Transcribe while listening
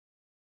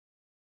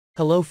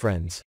Hello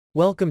friends.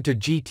 Welcome to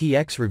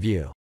GTX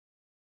review.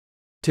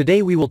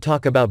 Today we will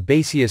talk about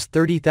Baseus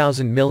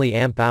 30,000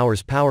 mAh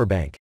power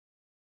bank.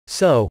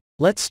 So,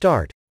 let's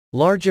start.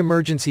 Large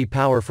emergency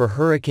power for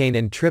hurricane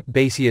and trip.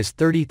 Baseus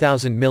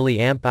 30,000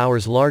 mAh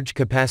large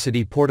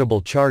capacity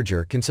portable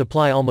charger can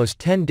supply almost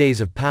 10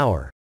 days of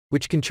power,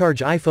 which can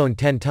charge iPhone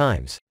 10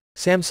 times,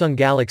 Samsung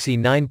Galaxy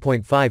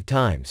 9.5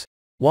 times,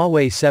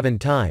 Huawei 7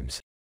 times,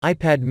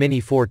 iPad mini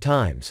 4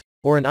 times,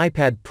 or an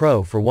iPad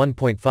Pro for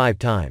 1.5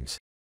 times.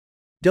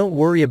 Don't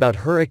worry about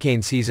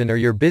hurricane season or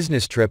your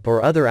business trip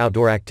or other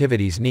outdoor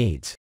activities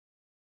needs.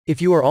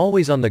 If you are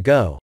always on the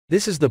go,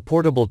 this is the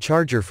portable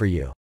charger for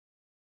you.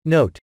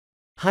 Note: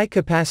 high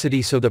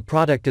capacity, so the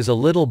product is a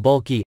little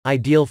bulky,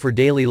 ideal for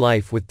daily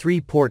life with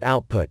 3-port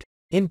output.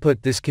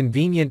 Input. This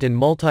convenient and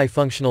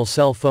multifunctional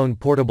cell phone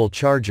portable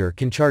charger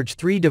can charge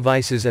 3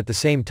 devices at the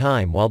same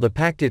time, while the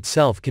pack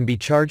itself can be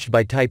charged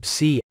by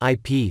Type-C,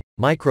 IP,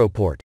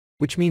 microport,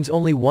 which means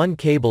only one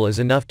cable is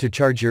enough to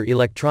charge your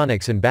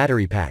electronics and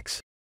battery packs.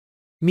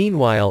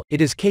 Meanwhile,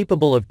 it is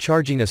capable of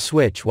charging a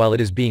Switch while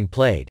it is being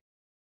played.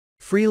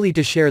 Freely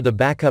to share the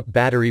backup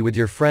battery with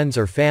your friends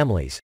or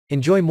families.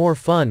 Enjoy more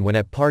fun when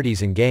at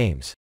parties and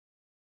games.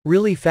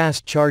 Really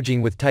fast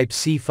charging with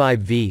Type-C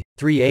 5V,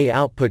 3A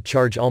output.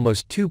 Charge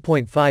almost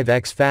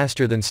 2.5x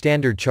faster than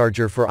standard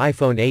charger for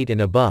iPhone 8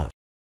 and above.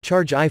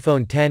 Charge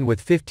iPhone 10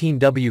 with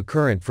 15W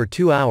current for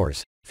 2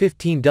 hours,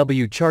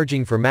 15W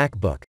charging for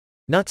MacBook.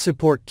 Not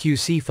support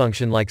QC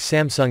function like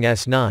Samsung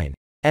S9,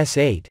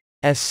 S8,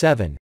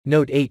 S7,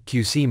 Note 8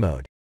 QC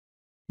mode.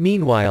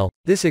 Meanwhile,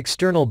 this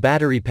external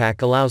battery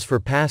pack allows for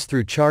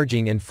pass-through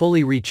charging and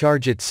fully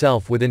recharge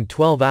itself within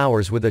 12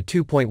 hours with a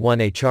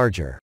 2.1A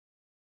charger.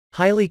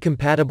 Highly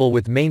compatible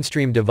with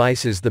mainstream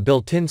devices. The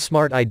built-in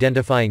smart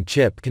identifying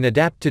chip can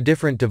adapt to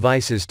different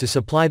devices to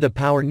supply the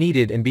power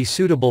needed and be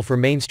suitable for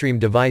mainstream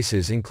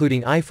devices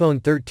including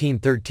iPhone 13,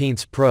 13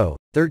 Pro,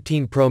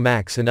 13 Pro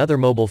Max and other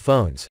mobile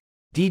phones,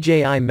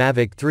 DJI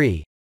Mavic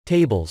 3,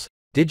 tables,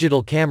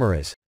 digital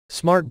cameras,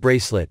 smart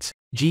bracelets,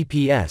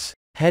 GPS,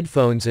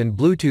 headphones and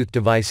Bluetooth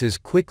devices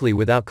quickly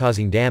without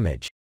causing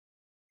damage.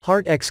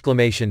 Heart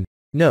exclamation.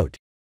 Note: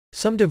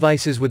 some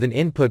devices with an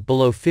input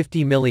below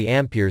 50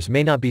 mA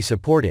may not be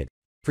supported.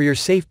 For your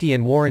safety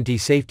and warranty,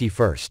 safety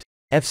first.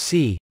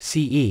 FC,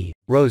 CE,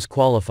 RoHS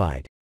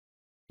qualified.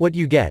 What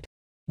you get: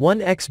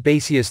 1x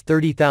Baseus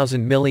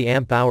 30,000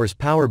 mAh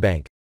power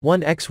bank,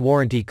 1x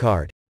warranty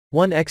card,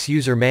 1x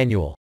user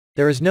manual.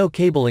 There is no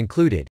cable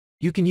included.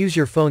 You can use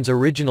your phone's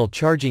original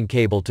charging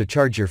cable to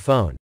charge your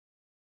phone.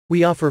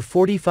 We offer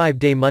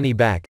 45-day money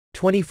back,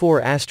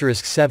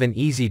 24/7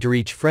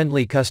 easy-to-reach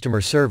friendly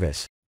customer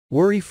service,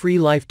 worry-free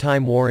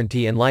lifetime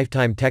warranty and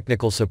lifetime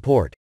technical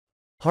support.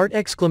 Heart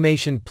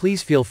exclamation.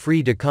 Please feel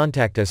free to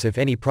contact us if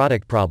any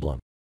product problem.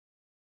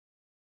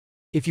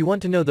 If you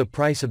want to know the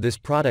price of this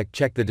product,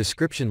 check the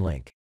description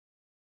link.